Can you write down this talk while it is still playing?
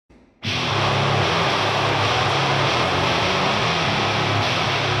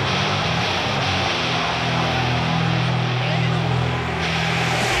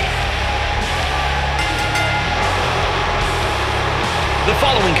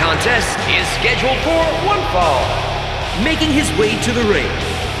contest is scheduled for one fall. Making his way to the ring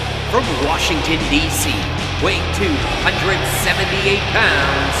from Washington, D.C., weighing 278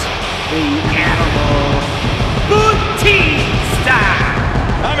 pounds, the Animal, Batista!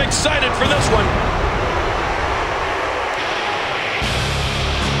 I'm excited for this one.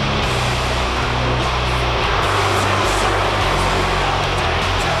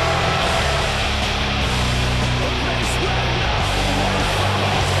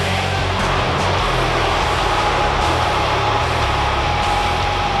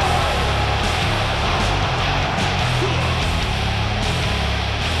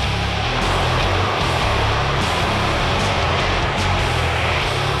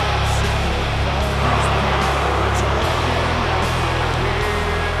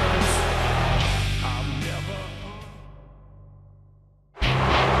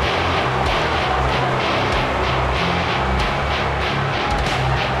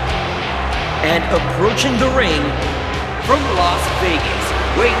 And approaching the ring from Las Vegas,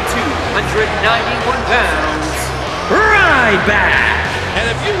 weighing 291 pounds, Ryback! And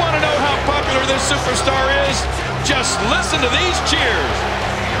if you want to know how popular this superstar is, just listen to these cheers.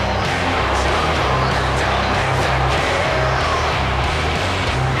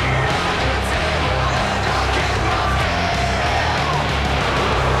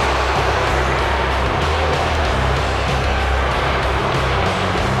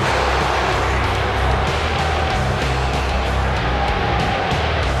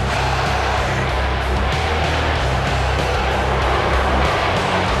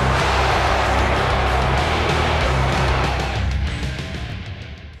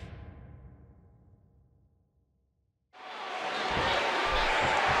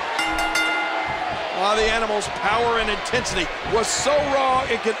 The Animal's power and intensity was so raw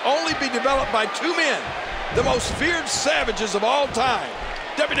it could only be developed by two men, the most feared savages of all time,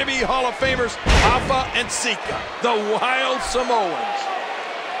 WWE Hall of Famers Alpha and Sika, the Wild Samoans.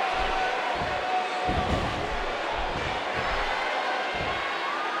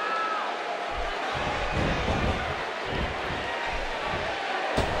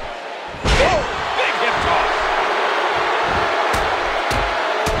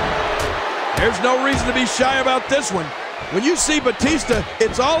 There's no reason to be shy about this one. When you see Batista,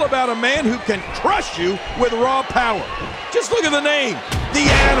 it's all about a man who can crush you with raw power. Just look at the name, the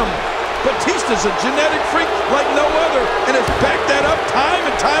Animal. Batista's a genetic freak like no other and has backed that up time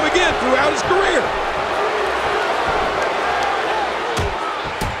and time again throughout his career.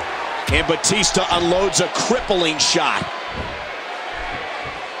 And Batista unloads a crippling shot.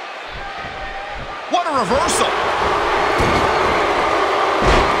 What a reversal!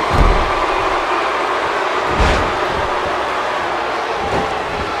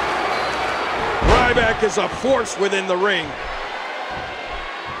 Ryback is a force within the ring.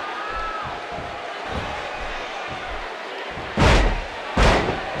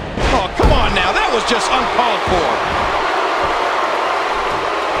 Oh, come on now. That was just uncalled for.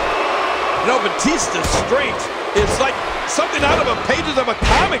 You know, Batista's strength is like something out of the pages of a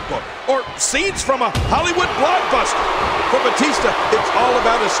comic book or scenes from a Hollywood blockbuster. For Batista, it's all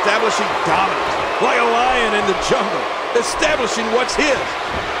about establishing dominance, like a lion in the jungle, establishing what's his.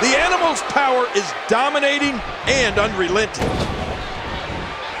 The Animal's power is dominating and unrelenting.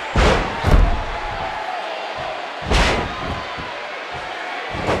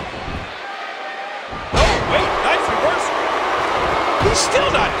 Oh, wait, nice reversal. He's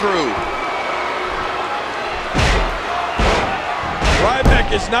still not through.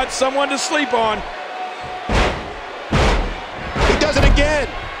 Ryback is not someone to sleep on. He does it again.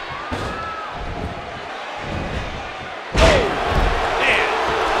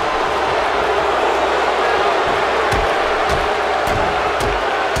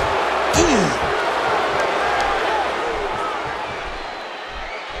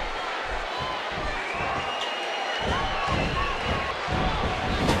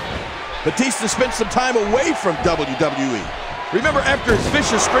 Batista spent some time away from WWE. Remember, after his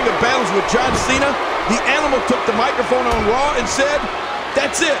vicious string of battles with John Cena, the Animal took the microphone on Raw and said,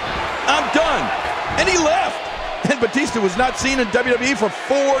 "That's it, I'm done." And he left. And Batista was not seen in WWE for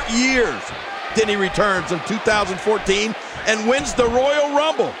 4 years. Then he returns in 2014 and wins the Royal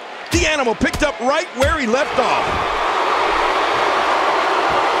Rumble. The Animal picked up right where he left off.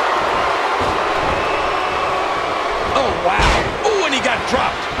 Oh, wow. Oh, and he got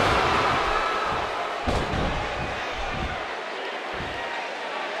dropped.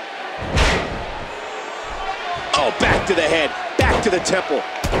 Oh, back to the head, back to the temple.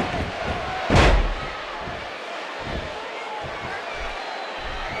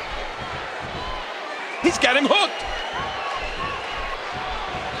 He's got him hooked.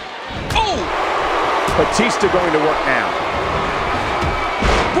 Batista going to work now.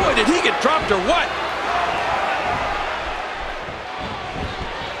 Boy, did he get dropped or what?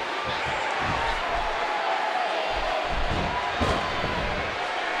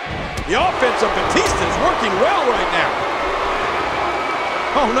 The offense of Batista is working well right now.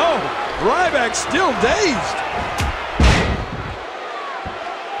 Oh no, Ryback still dazed.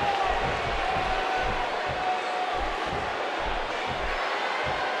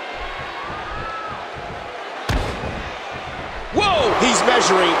 Whoa, he's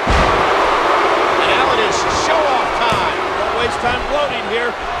measuring. And now it is show-off time. Don't waste time gloating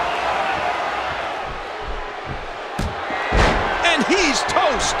here. And he's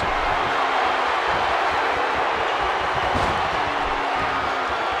toast.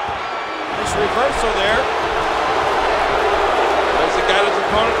 Nice reversal there. As he got his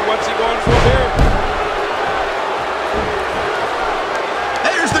opponent, what's he going for here?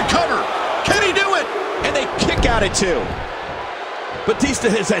 There's the cover. Can he do it? And they kick out at 2. Batista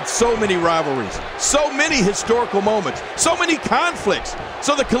has had so many rivalries, so many historical moments, so many conflicts.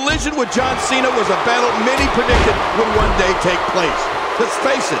 So the collision with John Cena was a battle many predicted would one day take place. Let's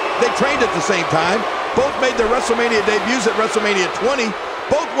face it, they trained at the same time. Both made their WrestleMania debuts at WrestleMania 20.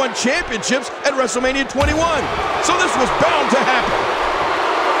 Both won championships at WrestleMania 21. So this was bound to happen.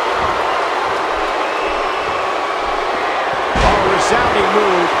 A resounding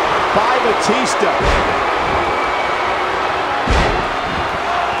move by Batista.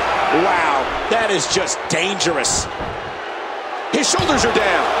 Wow, that is just dangerous. His shoulders are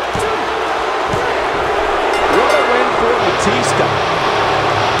down. What a win for Batista.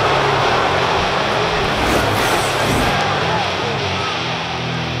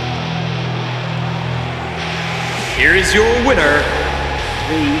 Here is your winner,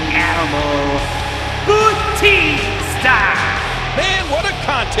 the Animal Batista. Man, what a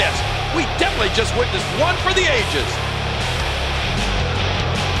contest. We definitely just witnessed one for the ages.